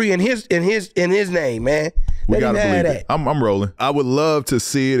that's it. history in his name, man. We Let gotta him have believe that. it. I'm rolling. I would love to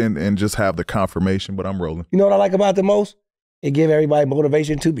see it and just have the confirmation, but I'm rolling. You know what I like about the most? It give everybody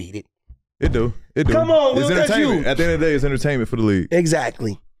motivation to beat it. It do. It do. Come on, it's Will, that's entertainment. you. At the end of the day, it's entertainment for the league.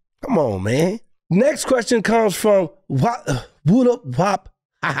 Exactly. Come on, man. Next question comes from Wood Up Wop.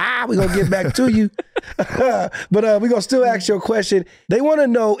 We're going to get back to you. But we're going to still ask you a question. They want to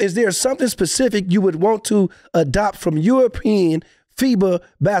know, is there something specific you would want to adopt from European FIBA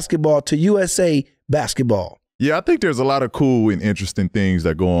basketball to USA basketball? Yeah, I think there's a lot of cool and interesting things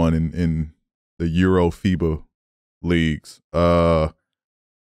that go on in the Euro FIBA leagues. For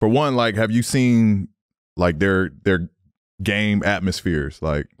one, like, have you seen like their game atmospheres?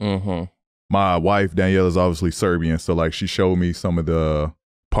 Like, my wife Danielle is obviously Serbian, so like she showed me some of the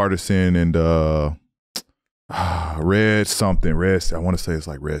Partisan and Red something. I want to say it's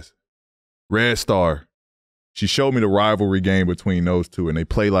like Red Star. She showed me the rivalry game between those two, and they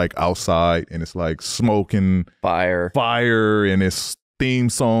play like outside, and it's like smoke and fire, and it's theme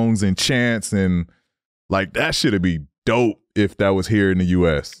songs and chants, and like that should be dope if that was here in the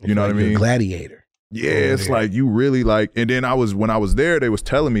U.S. You know what I mean? Gladiator. Yeah, it's like you really like. And then when I was there, they was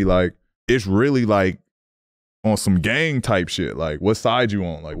telling me like it's really like on some gang type shit. Like what side you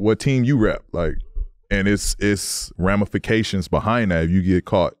on? Like what team you rep? Like, and it's ramifications behind that if you get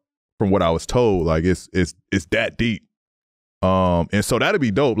caught. From what I was told, like it's that deep. And so that'd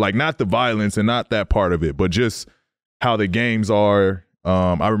be dope. Like not the violence and not that part of it, but just how the games are.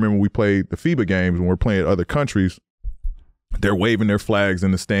 I remember we played the FIBA games when we're playing other countries. They're waving their flags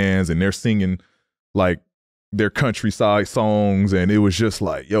in the stands and they're singing like their countryside songs, and it was just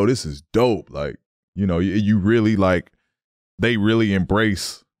like, yo, this is dope. Like, you know, you really like they really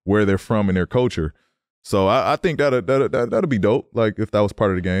embrace where they're from and their culture. So I think that'd be dope. Like if that was part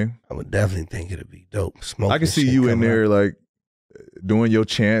of the game, I would definitely think it'd be dope. I can see you in there like doing your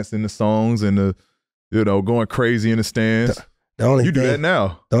chants in the songs and going crazy in the stands. Do that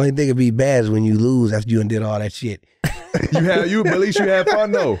now. The only thing it'd be bad is when you lose after you done did all that shit. At least you had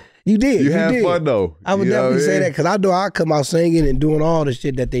fun though. You did. You had fun though. I would definitely say that because I know I come out singing and doing all the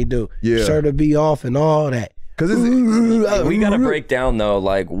shit that they do. Yeah. Shirt to be off and all that. We got to break down, though,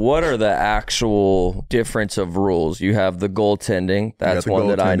 like, what are the actual difference of rules? You have the goaltending. That's one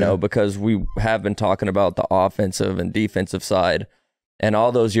that I know because we have been talking about the offensive and defensive side. And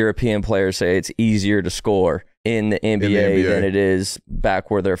all those European players say it's easier to score in the NBA than it is back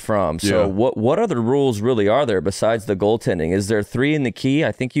where they're from. So what other rules really are there besides the goaltending? Is there 3 in the key?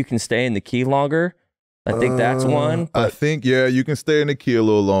 I think you can stay in the key longer. I think that's one. I think, you can stay in the key a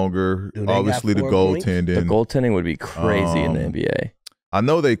little longer. Obviously, the goaltending. The goaltending would be crazy in the NBA. I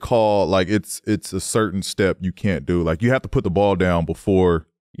know they call, like, it's a certain step you can't do. Like, you have to put the ball down before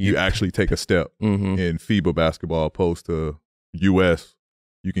you actually take a step in FIBA basketball opposed to U.S.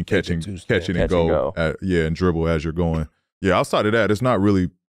 You can catch it and go. And dribble as you're going. Yeah, outside of that, it's not really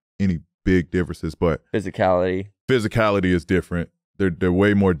any big differences, but physicality is different. They're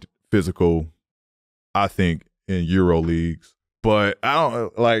way more physical, I think, in Euro leagues. But I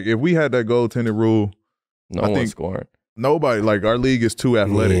don't like if we had that goaltending rule. No one's scoring. Nobody, like, our league is too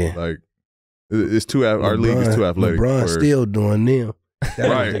athletic. Yeah. Like it's too. Our league is too athletic. LeBron's still doing them.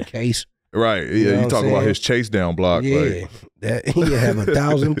 That was the case. Right. Yeah. You talk about his chase down block. Yeah. Like, he have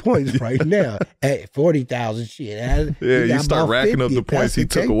 1,000 points right now at 40,000 shit. You start racking up the points he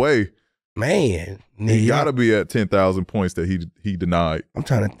took away. Man, he got to be at 10,000 points that he denied. I'm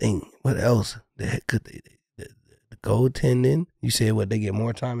trying to think what else. The goaltending. You said what, they get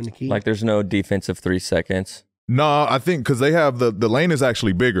more time in the key? Like there's no defensive 3 seconds. No, I think because they have the lane is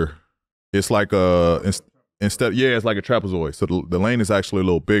actually bigger. It's like it's like a trapezoid. So the lane is actually a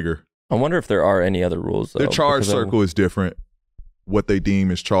little bigger. I wonder if there are any other rules, though. Their charge circle is different. What they deem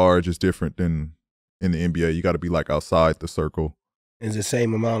as charge is different than in the NBA. You got to be like outside the circle. Is the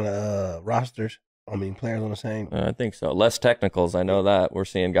same amount of rosters? I mean, players on the same? I think so. Less technicals. I know that. We're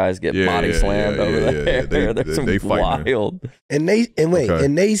seeing guys get body slammed over there. There's some wild. And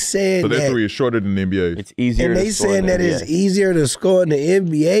they said so their 3 is shorter than the NBA. It's easier. And they saying that it's easier to score in the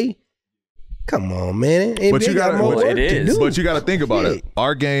NBA. Come on, man. NBA but you got more work to do. But you got to think about it.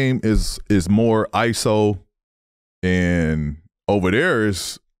 Our game is more ISO, and over there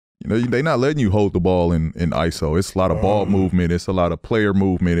is, they're not letting you hold the ball in ISO. It's a lot of ball movement. It's a lot of player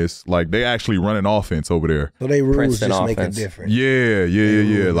movement. It's like they actually running offense over there. So they rules just make a difference.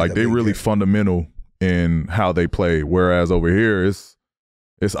 Yeah. Like they really fundamental in how they play. Whereas over here, it's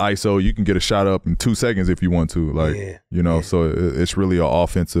ISO. You can get a shot up in 2 seconds if you want to. Like, so it's really an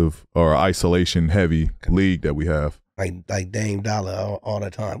offensive or isolation heavy league that we have. Like Dame Dollar all the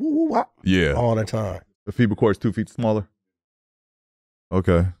time. Yeah. All the time. The FIBA court's 2 feet smaller.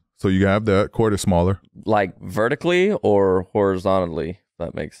 Okay. So you have that. Court is smaller. Like vertically or horizontally, if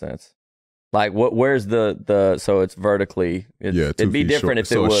that makes sense. Like where's the so it's vertically. It'd be different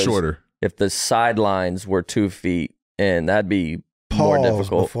if it was shorter. If the sidelines were 2 feet, and that'd be more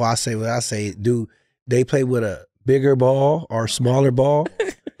difficult. Before I say what I say, do they play with a bigger ball or smaller ball?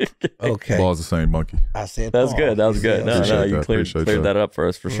 Okay. Ball's the same, monkey. I said that's good. That was good. No, you cleared that up for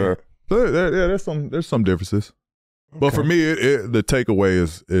us for sure. There's some differences. Okay. But for me, the takeaway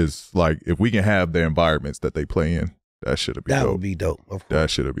is like if we can have the environments that they play in, that should be dope. That would be dope. Of course. That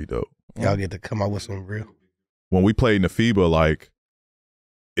should be dope. Y'all get to come out with some real. When we played in the FIBA, like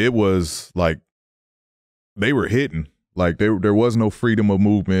it was like they were hitting. Like there was no freedom of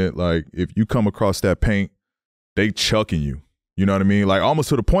movement. Like if you come across that paint, they chucking you. You know what I mean? Like almost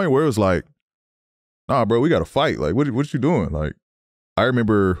to the point where it was like, nah, bro, we got to fight. Like what you doing? Like I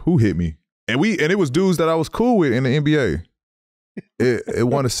remember who hit me. And it was dudes that I was cool with in the NBA. It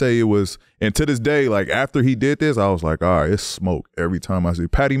want to say it was, and to this day, like after he did this, I was like, all right, it's smoke every time I see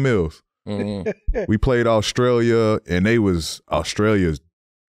Patty Mills. Mm-hmm. We played Australia, and Australia's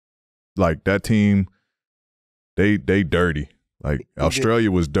like that team. They dirty. Like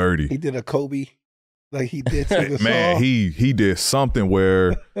Australia was dirty. He did a Kobe, like he did to the man. song. He did something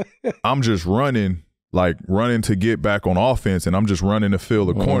where I'm just running to get back on offense, and I'm just running to fill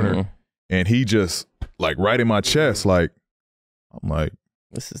the corner, and he just like right in my chest, like. I'm like,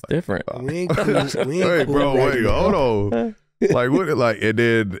 this is different. We ain't cool. Hey, bro, wait, hold on. Like, what? Like, and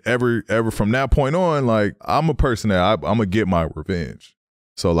then ever from that point on, like, I'm a person that I'm gonna get my revenge.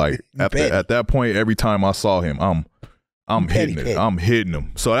 So, like, at that point, every time I saw him, I'm hitting it. I'm hitting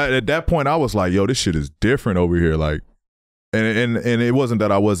him. So at that point, I was like, yo, this shit is different over here. Like, and it wasn't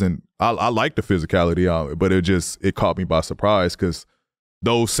that I wasn't. I like the physicality, but it caught me by surprise because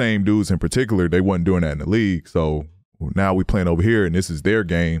those same dudes in particular, they wasn't doing that in the league. So. Now we playing over here, and this is their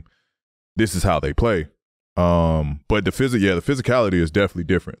game. This is how they play. But the physicality is definitely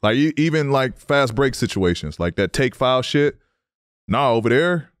different. Like even like fast break situations, like that take foul shit. Nah, over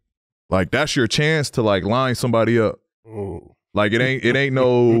there, like that's your chance to like line somebody up. Ooh. Like it ain't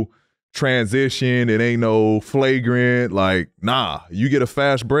no transition. It ain't no flagrant. Like nah, you get a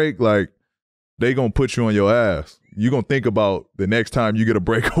fast break, like they gonna put you on your ass. You're going to think about the next time you get a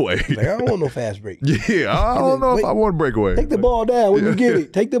breakaway. Like, I don't want no fast break. Yeah, I don't know if I want a breakaway. Take the ball down when you get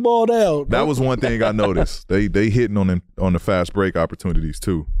it. Take the ball down. That was one thing I noticed. They hitting on the fast break opportunities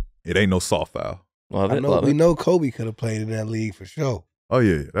too. It ain't no soft foul. We know Kobe could have played in that league for sure. Oh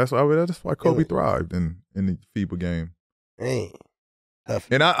yeah, that's why Kobe thrived in the FIBA game. Man,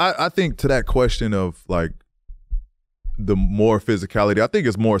 and I think to that question of like the more physicality, I think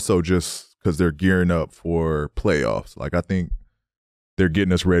it's more so just because they're gearing up for playoffs. Like I think they're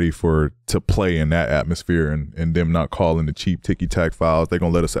getting us ready to play in that atmosphere and them not calling the cheap ticky-tack fouls. They're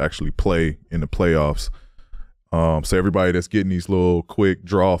going to let us actually play in the playoffs. So everybody that's getting these little quick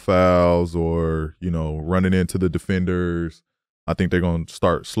draw fouls or, running into the defenders, I think they're going to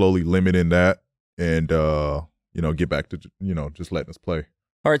start slowly limiting that and, get back to, just letting us play.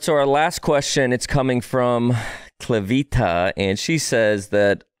 All right, so our last question, it's coming from Clevita, and she says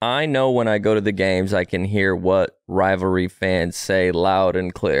that I know when I go to the games, I can hear what rivalry fans say loud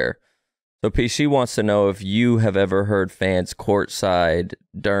and clear. So, P, she wants to know if you have ever heard fans courtside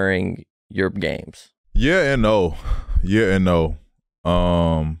during your games. Yeah and no.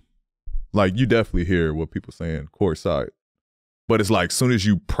 Like, you definitely hear what people saying courtside. But it's like, as soon as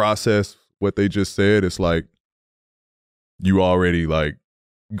you process what they just said, it's like you already, like,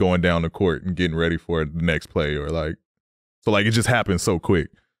 going down the court and getting ready for the next play or like, so like it just happens so quick.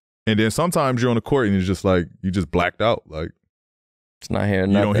 And then sometimes you're on the court and you're just like, you just blacked out. Like it's not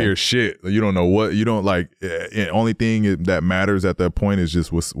hearing nothing. You don't hear shit. You don't know what, you don't like, the only thing that matters at that point is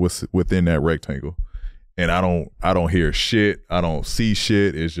just what's within that rectangle. And I don't hear shit. I don't see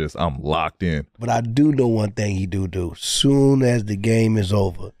shit. It's just, I'm locked in. But I do know one thing he do. Soon as the game is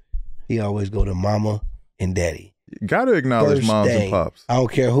over, he always go to mama and daddy. Gotta acknowledge First moms thing, and pops. I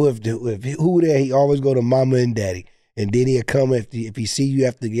don't care who there. He always go to mama and daddy, and then he'll come if he see you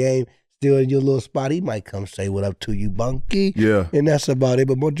after the game, still in your little spot. He might come say what up to you, Bunky. Yeah, and that's about it.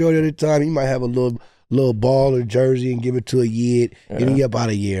 But majority of the time, he might have a little ball or jersey and give it to a yid, and he up out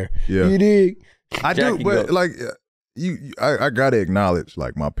of here. Yeah, you dig? I do, but like I gotta acknowledge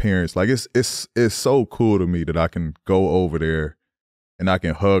like my parents. Like it's so cool to me that I can go over there and I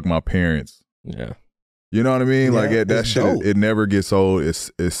can hug my parents. Yeah. You know what I mean? Yeah, like that shit, dope. it never gets old.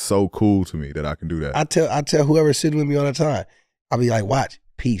 It's so cool to me that I can do that. I tell whoever's sitting with me all the time, I'll be like, watch,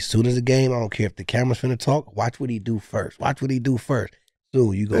 peace. Soon as the game, I don't care if the camera's finna talk, watch what he do first. Watch what he do first.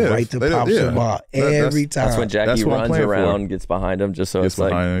 So you go right to Pops and Ma every time. That's when Jackie runs around, gets behind him, just so it's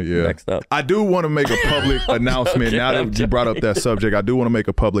like next up. I do want to make a public announcment. Okay, now that you brought up that subject, I do want to make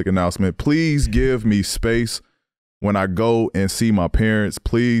a public announcement. Please give me space when I go and see my parents.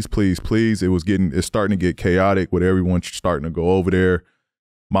 Please, please, please. It's starting to get chaotic with everyone starting to go over there.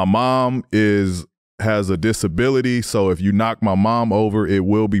 My mom has a disability, so if you knock my mom over, it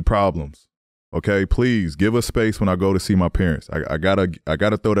will be problems. Okay, please give us space when I go to see my parents. I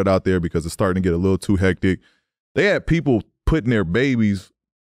gotta throw that out there because it's starting to get a little too hectic. They had people putting their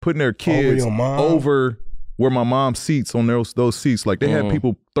kids over where my mom seats on those seats. Like they had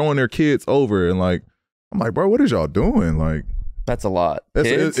people throwing their kids over, and like I'm like, bro, what is y'all doing? Like that's a lot.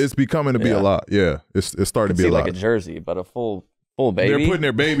 It's becoming to be a lot. Yeah, it's starting to be a lot. Like a jersey, but a full baby. They're putting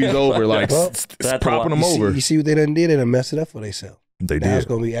their babies over, like propping them over. You see what they done did? They done messed it up for themselves. They now did. It's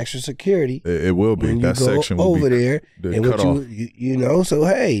going to be extra security. It will be. That section will over be there. And what you know, so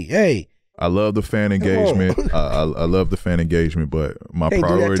hey. I love the fan engagement. I love the fan engagement, but my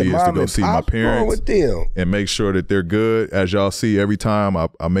priority is to go see my parents and make sure that they're good. As y'all see, every time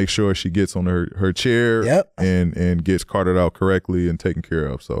I make sure she gets on her chair and gets carted out correctly and taken care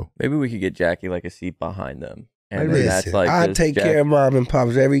of. So maybe we could get Jackie like a seat behind them. And listen, that's like I take care of Mom and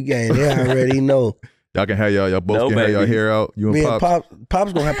Pops every game. They already know. Y'all can have y'all both can have y'all hair out. You and Pops.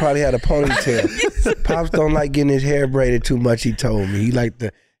 Pop's gonna probably have a ponytail. Pops don't like getting his hair braided too much. He told me he liked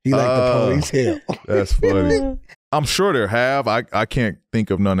the ponytail. That's funny. I'm sure there have. I can't think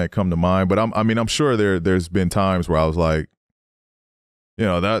of none that come to mind, but I'm sure there's been times where I was like, you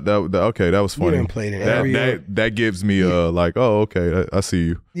know, that okay, that was funny. You done played in every that gives me like, oh, okay, I see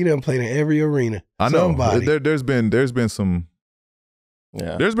you. You done played in every arena. I know. There's been some.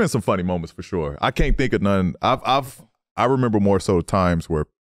 Yeah, there's been some funny moments for sure. I can't think of none. I remember more so times where,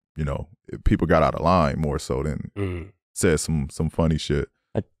 you know, people got out of line more so than said some funny shit.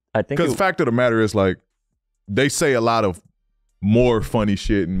 I think because the fact of the matter is, like, they say a lot of more funny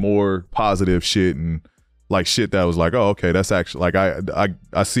shit and more positive shit and like shit that was like, oh, okay, that's actually like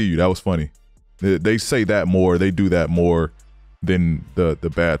I see you. That was funny. They say that more. They do that more than the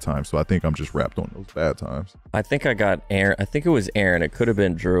bad times. So I think I'm just wrapped on those bad times. I think I got Aaron. I think it was Aaron. It could have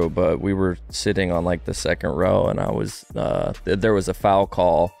been Drew, but we were sitting on like the second row, and I was there was a foul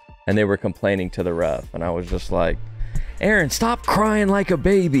call, and they were complaining to the ref, and I was just like, Aaron, stop crying like a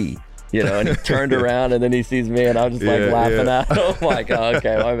baby. You know, and he turned around, and then he sees me, and I was just like laughing at him. I'm like, oh,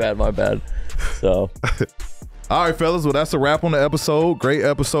 okay, my bad. So. All right, fellas. Well, that's a wrap on the episode. Great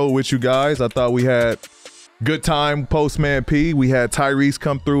episode with you guys. I thought we had good time, Postman P. We had Tyrese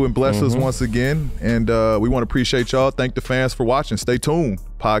come through and bless us once again. And we want to appreciate y'all. Thank the fans for watching. Stay tuned.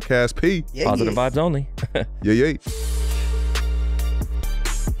 Podcast P. Positive vibes only. Yeah.